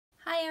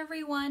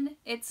everyone,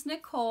 it's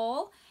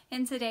Nicole,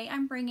 and today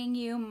I'm bringing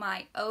you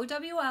my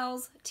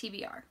o.w.l.s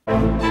TBR.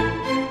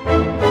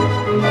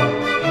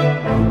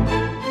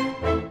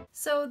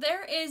 So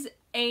there is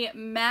a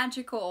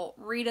magical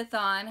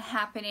readathon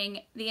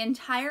happening the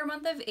entire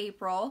month of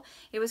April.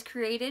 It was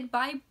created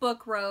by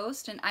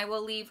Roast, and I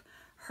will leave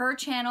her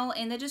channel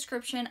in the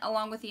description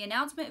along with the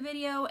announcement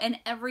video and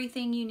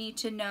everything you need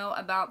to know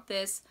about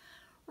this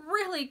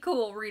really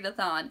cool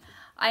readathon.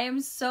 I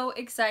am so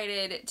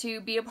excited to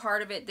be a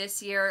part of it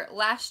this year.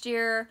 Last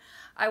year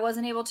I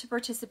wasn't able to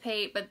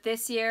participate, but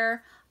this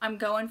year I'm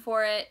going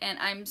for it, and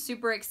I'm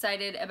super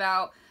excited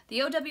about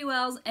the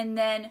o.w.l.s and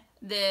then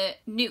the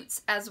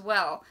newts as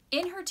well.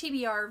 In her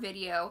TBR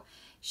video,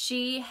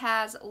 she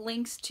has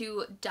links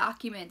to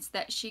documents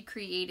that she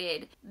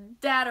created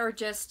that are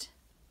just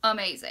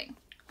amazing.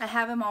 I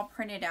have them all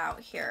printed out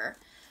here.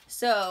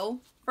 So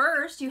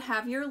first you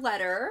have your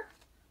letter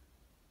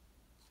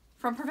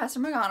from Professor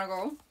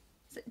McGonagall.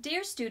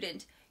 Dear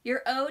student,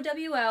 your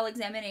o.w.l.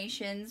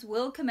 examinations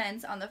will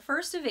commence on the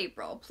 1st of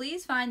April.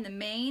 Please find the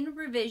main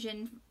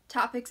revision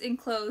topics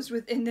enclosed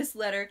within this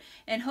letter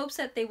in hopes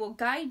that they will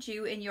guide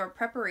you in your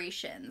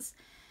preparations.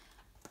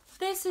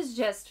 This is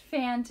just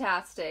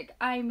fantastic.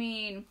 I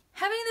mean,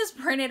 having this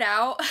printed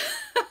out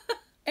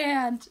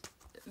and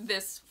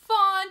this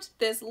font,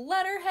 this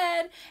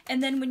letterhead,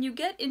 and then when you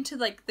get into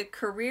like the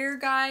career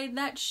guide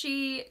that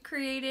she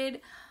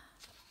created,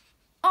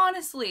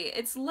 honestly,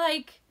 it's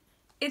like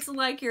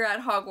you're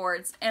at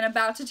Hogwarts and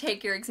about to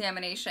take your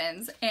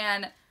examinations,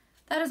 and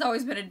that has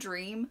always been a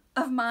dream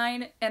of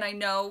mine, and I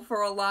know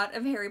for a lot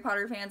of Harry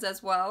Potter fans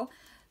as well.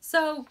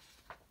 So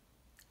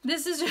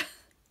this is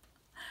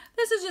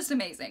just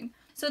amazing.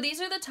 So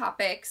these are the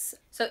topics.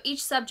 So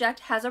each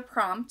subject has a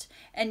prompt,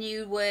 and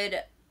you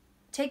would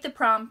take the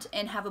prompt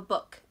and have a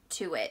book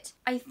to it.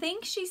 I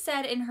think she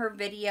said in her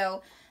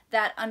video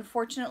that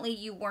unfortunately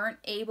you weren't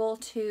able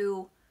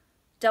to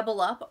double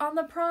up on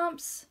the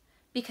prompts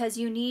because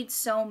you need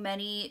so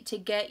many to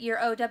get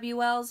your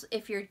o.w.l.s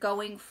if you're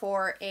going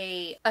for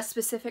a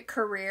specific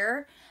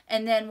career.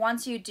 And then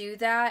once you do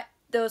that,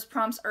 those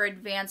prompts are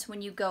advanced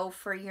when you go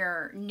for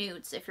your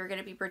newts, if you're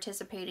going to be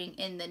participating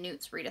in the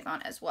newts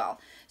readathon as well.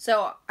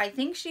 So I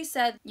think she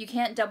said you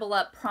can't double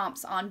up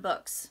prompts on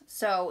books.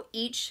 So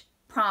each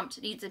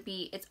prompt needs to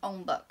be its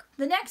own book.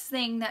 The next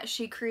thing that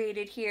she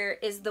created here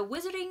is the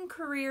Wizarding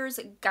Careers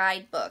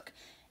Guidebook.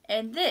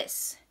 And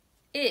this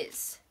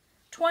is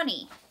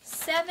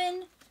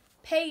 27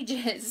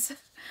 pages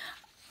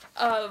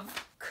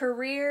of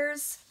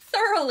careers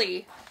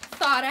thoroughly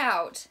thought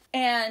out,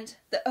 and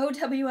the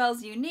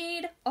o.w.l.s you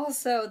need,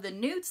 also the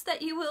newts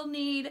that you will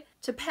need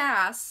to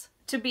pass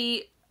to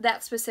be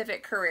that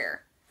specific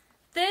career.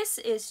 This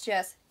is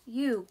just,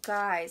 you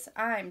guys,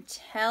 I'm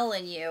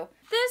telling you,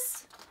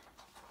 this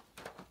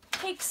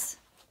takes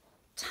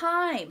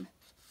time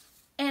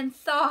and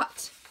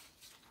thought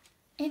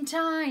and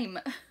time.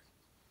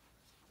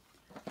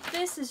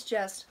 This is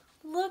just,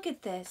 look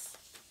at this.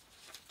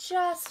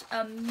 Just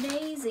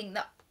amazing.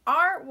 The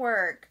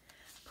artwork,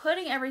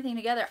 putting everything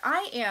together.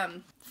 I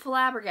am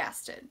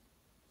flabbergasted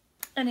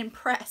and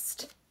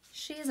impressed.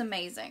 She is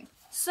amazing.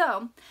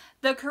 So,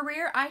 the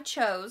career I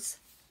chose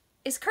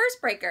is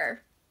Cursebreaker.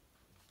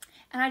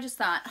 And I just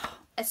thought,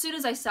 as soon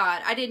as I saw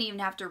it, I didn't even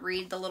have to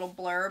read the little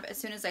blurb. As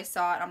soon as I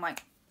saw it, I'm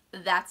like,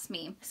 that's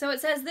me. So it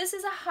says, this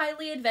is a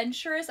highly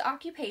adventurous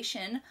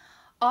occupation,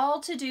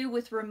 all to do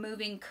with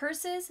removing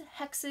curses,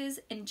 hexes,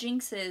 and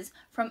jinxes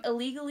from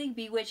illegally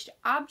bewitched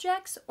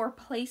objects or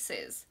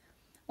places.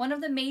 One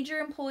of the major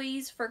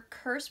employees for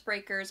curse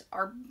breakers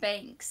are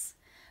banks.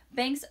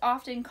 Banks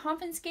often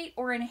confiscate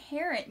or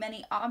inherit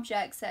many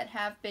objects that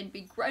have been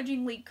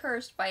begrudgingly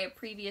cursed by a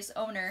previous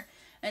owner,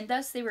 and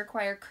thus they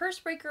require curse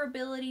breaker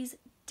abilities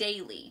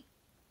daily.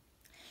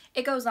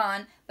 It goes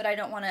on, but I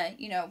don't want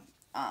to,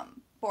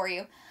 bore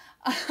you.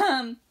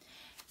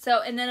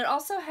 So, and then it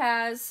also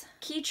has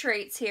key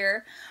traits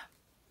here: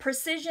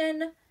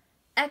 precision,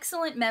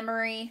 excellent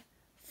memory,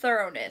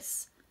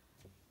 thoroughness.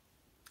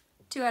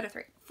 2 out of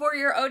 3. For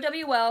your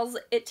o.w.l.s,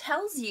 it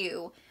tells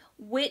you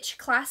which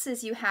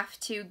classes you have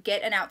to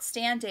get an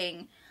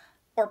outstanding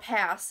or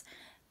pass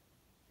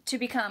to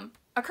become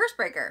a curse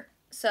breaker.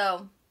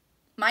 So,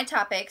 my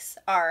topics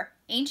are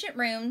ancient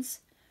runes,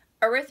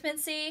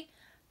 arithmancy,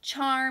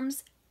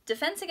 charms,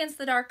 defense against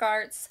the dark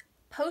arts,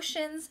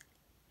 potions,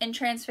 and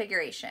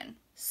transfiguration.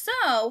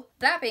 So,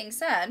 that being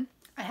said,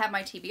 I have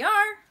my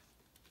TBR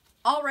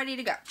all ready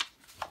to go.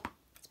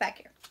 It's back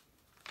here.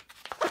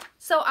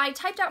 So I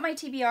typed out my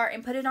TBR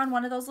and put it on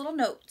one of those little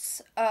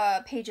notes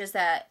pages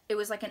that it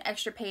was like an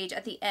extra page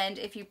at the end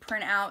if you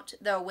print out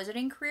the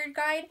Wizarding Career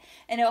Guide,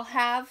 and it'll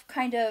have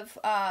kind of,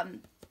 I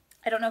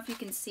don't know if you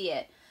can see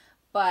it,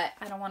 but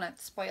I don't want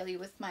to spoil you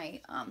with my,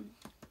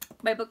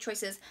 my book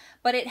choices,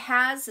 but it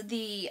has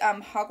the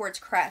Hogwarts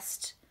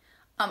crest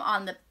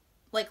on the,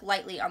 like,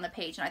 lightly on the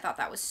page, and I thought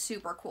that was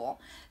super cool.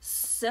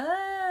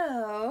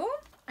 So,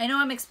 I know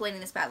I'm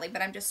explaining this badly,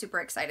 but I'm just super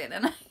excited,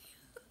 and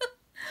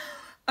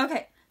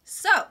okay,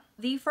 so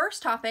the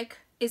first topic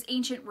is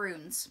ancient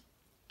runes,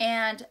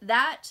 and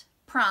that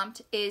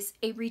prompt is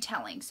a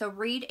retelling. So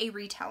read a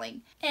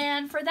retelling.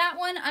 And for that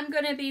one, I'm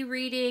going to be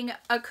reading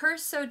A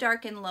Curse So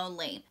Dark and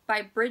Lonely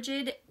by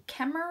Bridget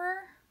Kemmerer.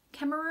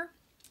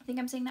 I think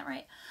I'm saying that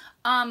right.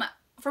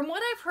 From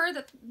what I've heard,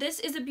 that this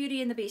is a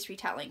Beauty and the Beast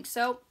retelling.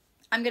 So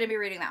I'm going to be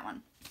reading that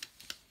one.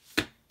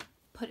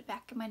 Put it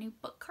back in my new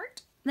book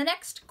cart. The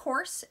next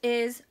course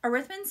is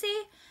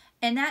arithmancy,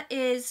 and that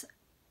is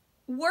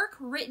work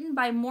written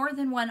by more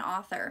than one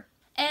author.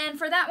 And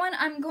for that one,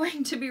 I'm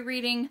going to be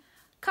reading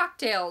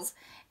Cocktails,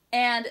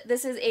 and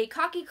this is a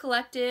Cocky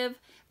collective.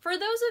 For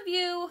those of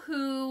you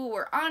who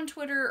were on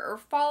Twitter or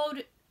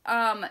followed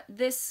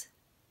this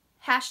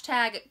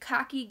hashtag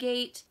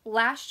Cockygate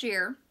last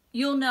year,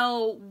 you'll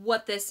know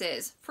what this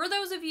is. For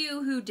those of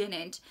you who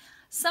didn't,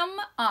 some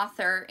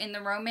author in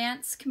the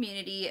romance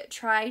community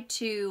tried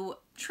to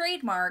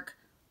trademark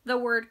the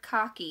word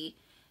cocky,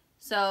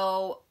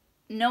 so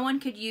no one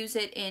could use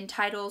it in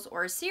titles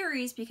or a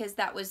series because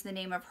that was the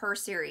name of her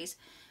series.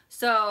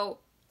 So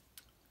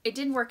it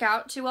didn't work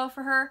out too well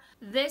for her.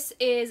 This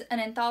is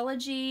an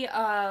anthology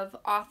of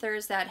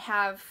authors that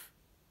have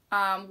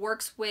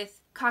works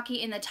with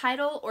cocky in the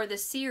title or the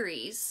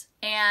series.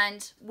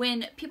 And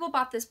when people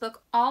bought this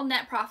book, all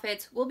net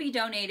profits will be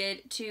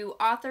donated to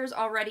authors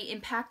already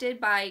impacted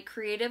by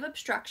creative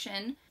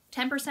obstruction.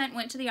 10%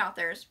 went to the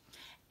authors.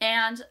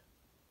 And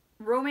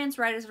Romance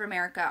Writers of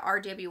America,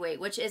 RWA,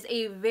 which is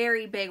a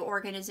very big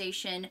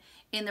organization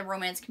in the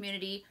romance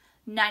community.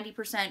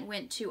 90%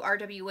 went to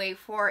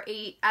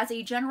RWA as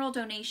a general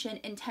donation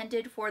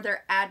intended for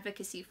their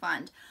advocacy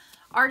fund.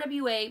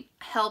 RWA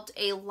helped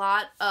a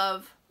lot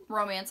of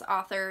romance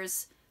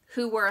authors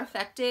who were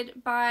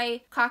affected by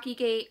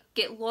Cockygate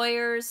get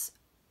lawyers,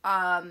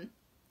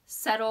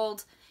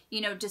 settled,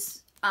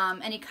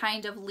 any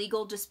kind of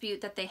legal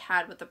dispute that they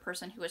had with the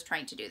person who was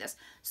trying to do this.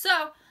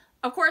 So,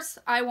 of course,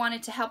 I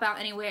wanted to help out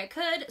any way I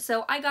could,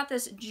 so I got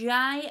this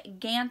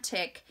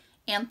gigantic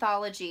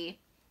anthology,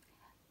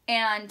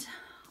 and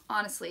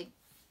honestly,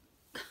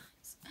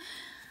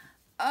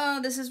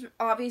 this is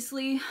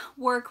obviously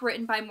work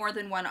written by more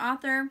than one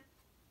author.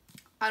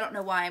 I don't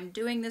know why I'm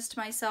doing this to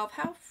myself.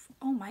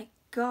 Oh my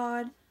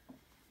god.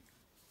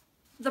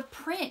 The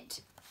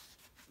print.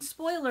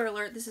 Spoiler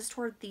alert, this is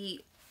toward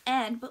the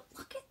end, but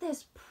look at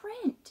this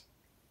print.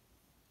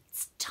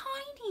 It's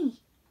tiny.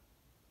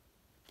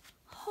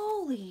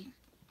 Holy.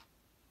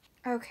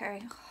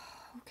 Okay.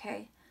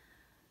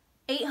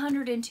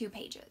 802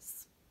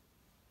 pages.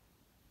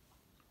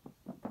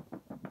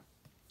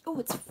 Oh,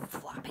 it's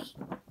floppy.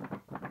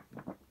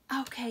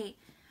 Okay.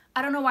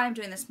 I don't know why I'm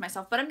doing this to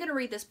myself, but I'm going to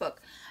read this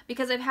book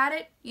because I've had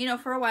it,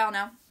 for a while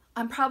now.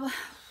 I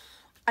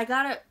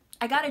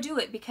gotta do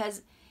it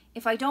because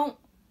if I don't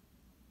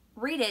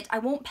read it, I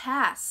won't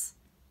pass.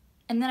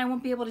 And then I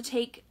won't be able to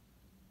take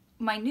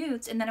my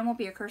notes, and then I won't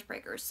be a curse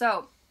breaker.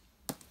 So,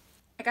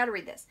 I gotta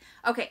read this.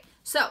 Okay,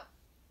 so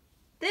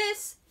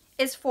this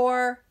is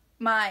for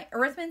my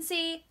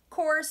arithmancy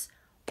course,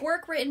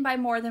 work written by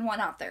more than one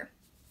author.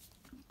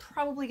 I'm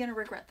probably gonna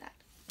regret that.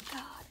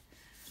 God,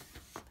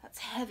 that's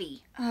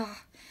heavy. Ugh.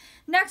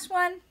 Next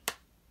one,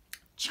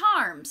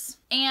 Charms.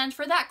 And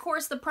for that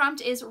course, the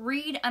prompt is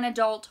read an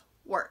adult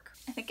work.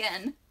 And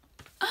again,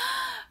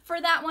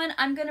 for that one,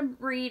 I'm gonna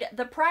read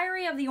The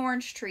Priory of the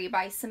Orange Tree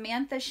by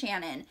Samantha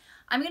Shannon.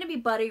 I'm going to be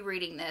buddy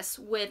reading this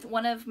with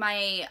one of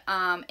my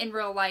in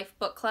real life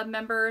book club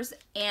members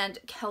and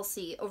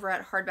Kelsey over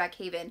at Hardback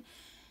Haven.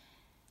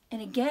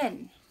 And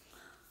again,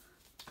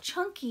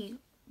 chunky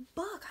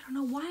book. I don't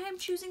know why I'm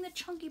choosing the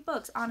chunky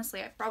books.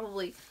 Honestly, I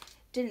probably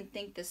didn't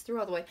think this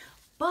through all the way.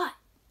 But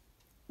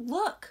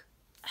look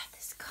at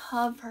this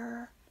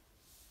cover.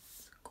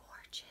 It's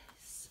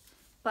gorgeous.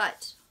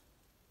 But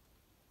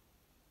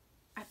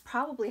I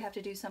probably have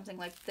to do something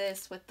like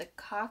this with the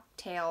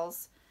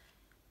cocktails.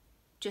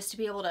 Just to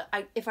be able to,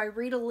 if I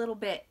read a little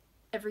bit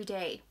every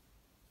day,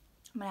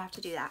 I'm going to have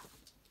to do that.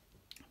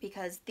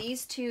 Because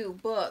these two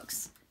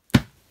books,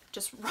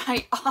 just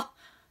right off,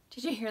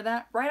 did you hear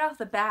that? Right off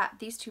the bat,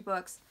 these two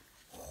books,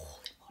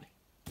 holy moly.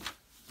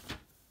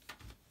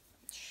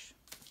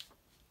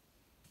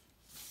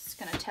 Just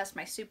going to test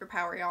my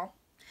superpower, y'all.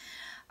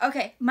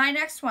 Okay, my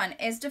next one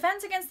is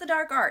Defense Against the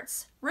Dark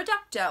Arts,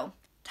 Reducto.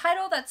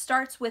 Title that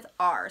starts with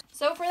R.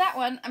 So for that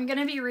one, I'm going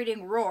to be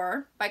reading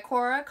Roar by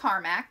Cora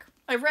Carmack.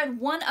 I've read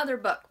one other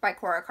book by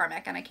Cora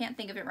Carmack, and I can't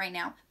think of it right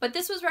now. But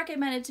this was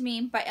recommended to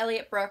me by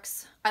Elliot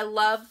Brooks. I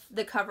love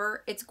the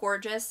cover. It's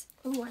gorgeous.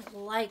 Ooh, I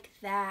like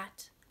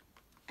that.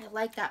 I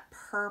like that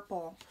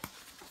purple.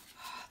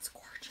 Oh, it's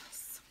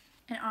gorgeous.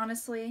 And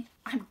honestly,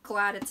 I'm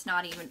glad it's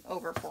not even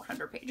over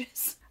 400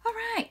 pages. All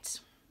right.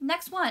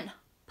 Next one.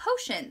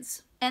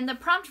 Potions. And the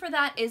prompt for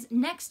that is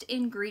next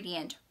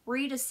ingredient.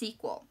 Read a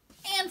sequel.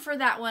 And for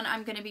that one,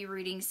 I'm going to be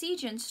reading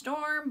Siege and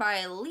Storm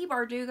by Leigh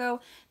Bardugo.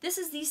 This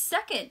is the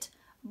second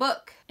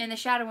book in the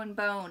Shadow and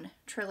Bone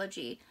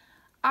trilogy.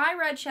 I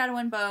read Shadow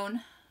and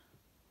Bone,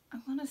 I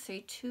want to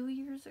say 2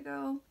 years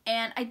ago.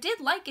 And I did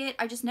like it.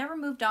 I just never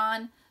moved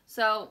on.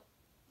 So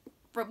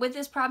with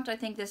this prompt, I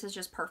think this is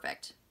just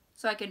perfect.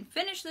 So I can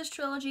finish this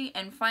trilogy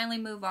and finally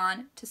move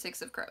on to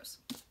Six of Crows.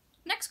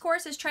 Next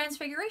course is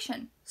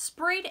Transfiguration.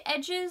 Sprayed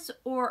edges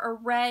or a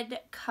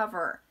red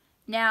cover.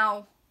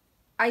 Now,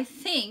 I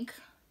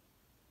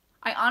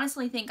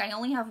honestly think I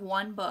only have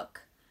one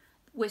book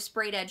with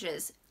sprayed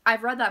edges.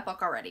 I've read that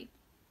book already.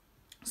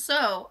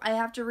 So, I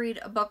have to read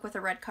a book with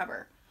a red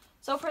cover.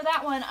 So for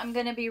that one, I'm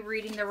going to be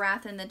reading The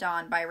Wrath in the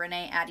Dawn by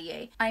Renee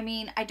Ahdieh. I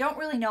mean, I don't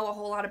really know a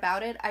whole lot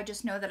about it. I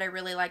just know that I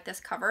really like this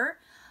cover.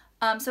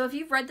 So if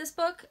you've read this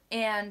book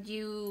and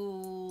you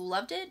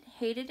loved it,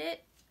 hated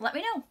it, let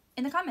me know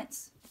in the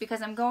comments,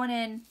 because I'm going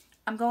in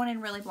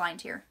really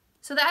blind here.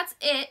 So that's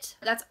it.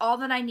 That's all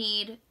that I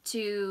need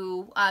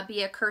to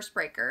be a curse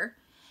breaker.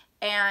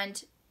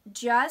 And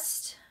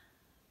just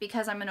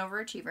because I'm an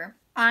overachiever,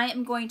 I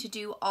am going to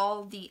do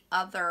all the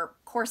other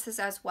courses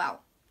as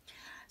well.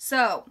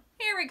 So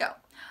here we go.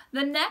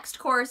 The next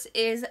course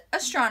is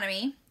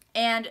astronomy,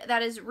 and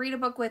that is read a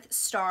book with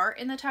star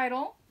in the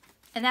title,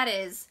 and that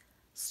is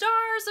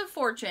Stars of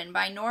Fortune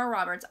by Nora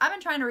Roberts. I've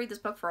been trying to read this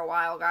book for a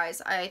while, guys.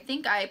 I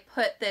think I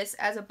put this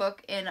as a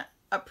book in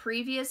a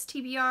previous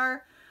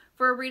TBR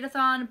for a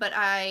readathon, but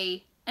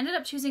I ended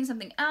up choosing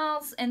something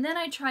else, and then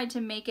I tried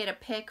to make it a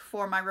pick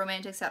for my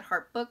Romantics at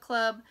Hart book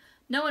club.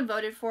 No one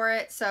voted for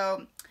it,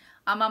 so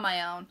I'm on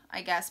my own,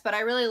 I guess. But I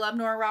really love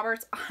Nora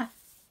Roberts.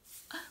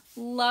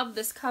 Love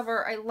this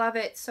cover. I love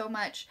it so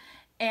much.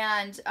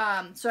 And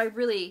so I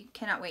really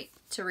cannot wait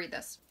to read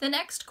this. The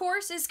next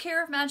course is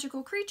Care of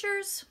Magical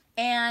Creatures.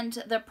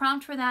 And the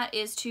prompt for that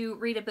is to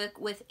read a book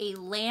with a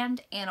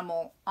land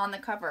animal on the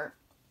cover.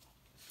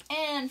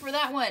 And for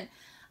that one,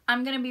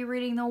 I'm going to be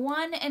reading the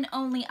one and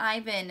only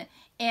Ivan.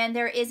 And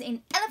there is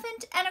an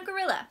elephant and a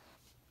gorilla.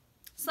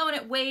 Slowing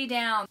it way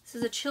down. This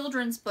is a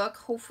children's book,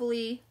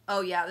 hopefully.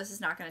 Oh yeah, this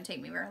is not going to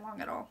take me very long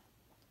at all.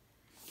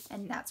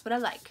 And that's what I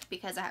like,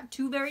 because I have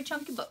two very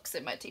chunky books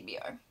in my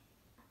TBR.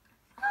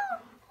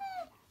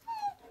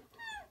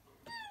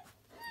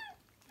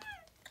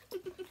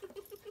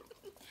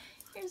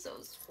 You're so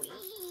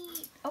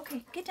sweet.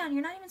 Okay, get down.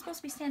 You're not even supposed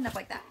to be standing up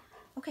like that.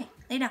 Okay,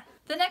 lay down.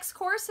 The next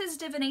course is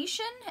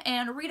Divination,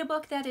 and read a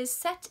book that is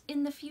set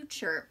in the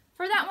future.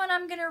 For that one,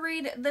 I'm going to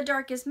read The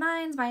Darkest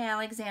Minds by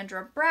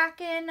Alexandra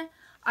Bracken.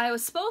 I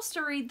was supposed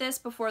to read this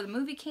before the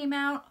movie came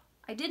out.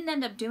 I didn't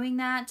end up doing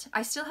that.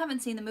 I still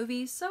haven't seen the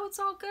movie, so it's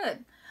all good.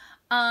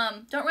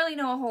 Don't really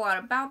know a whole lot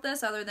about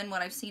this other than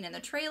what I've seen in the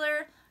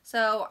trailer.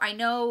 So I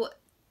know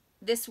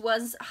this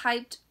was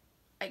hyped,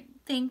 I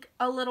think,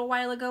 a little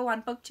while ago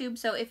on Booktube.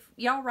 So if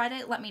y'all read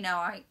it, let me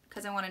know,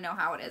 because I want to know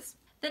how it is.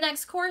 The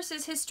next course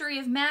is History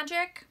of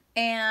Magic,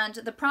 and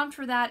the prompt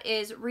for that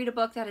is read a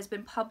book that has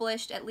been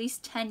published at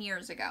least 10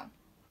 years ago.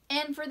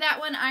 And for that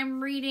one,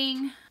 I'm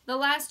reading The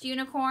Last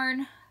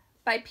Unicorn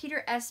by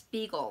Peter S.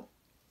 Beagle.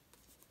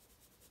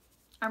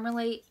 I'm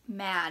really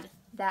mad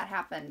that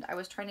happened. I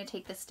was trying to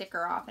take the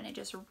sticker off and it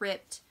just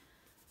ripped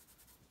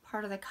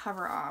part of the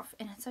cover off.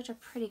 And it's such a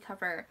pretty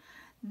cover.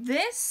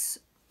 This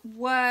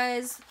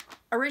was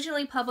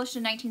originally published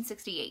in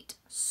 1968.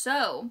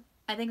 So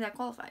I think that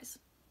qualifies.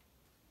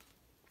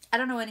 I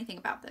don't know anything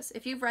about this.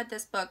 If you've read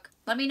this book,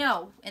 let me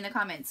know in the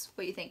comments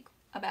what you think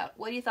about,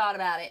 what you thought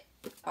about it.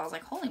 I was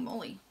like, holy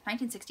moly,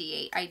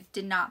 1968. I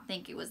did not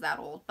think it was that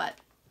old, but.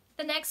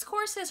 The next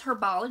course is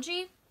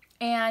Herbology.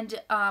 And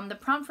the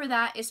prompt for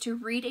that is to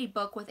read a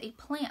book with a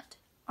plant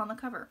on the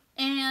cover.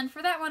 And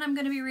for that one, I'm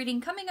going to be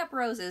reading Coming Up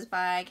Roses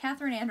by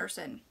Katherine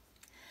Anderson.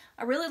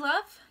 I really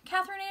love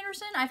Katherine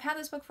Anderson. I've had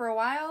this book for a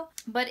while,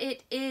 but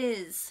it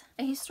is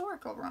a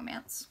historical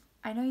romance.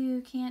 I know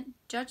you can't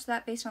judge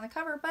that based on the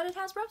cover, but it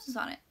has roses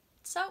on it.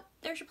 So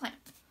there's your plant.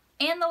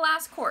 And the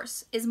last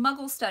course is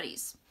Muggle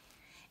Studies.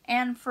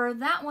 And for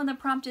that one, the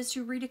prompt is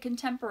to read a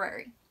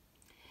contemporary.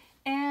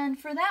 And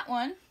for that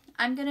one,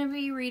 I'm going to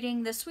be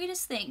reading The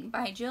Sweetest Thing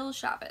by Jill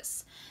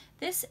Chavez.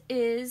 This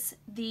is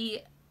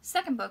the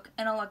second book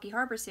in a Lucky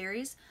Harbor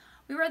series.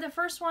 We read the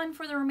first one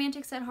for the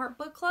Romantics at Hart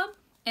book club,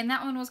 and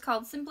that one was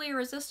called Simply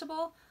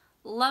Irresistible.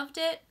 Loved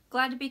it.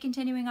 Glad to be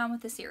continuing on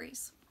with the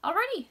series.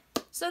 Alrighty,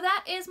 so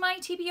that is my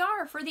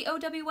TBR for the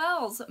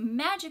o.w.l.s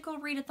magical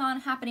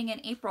readathon happening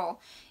in April.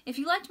 If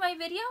you liked my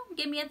video,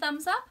 give me a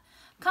thumbs up.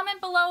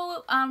 Comment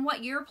below on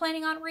what you're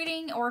planning on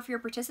reading, or if you're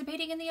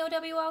participating in the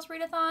o.w.l.s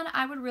readathon.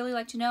 I would really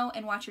like to know,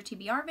 and watch your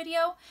TBR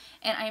video.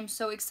 And I am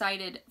so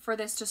excited for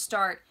this to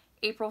start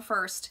April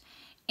 1st.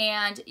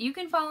 And you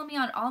can follow me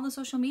on all the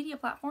social media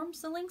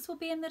platforms. The links will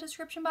be in the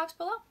description box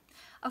below.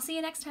 I'll see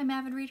you next time,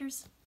 avid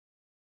readers.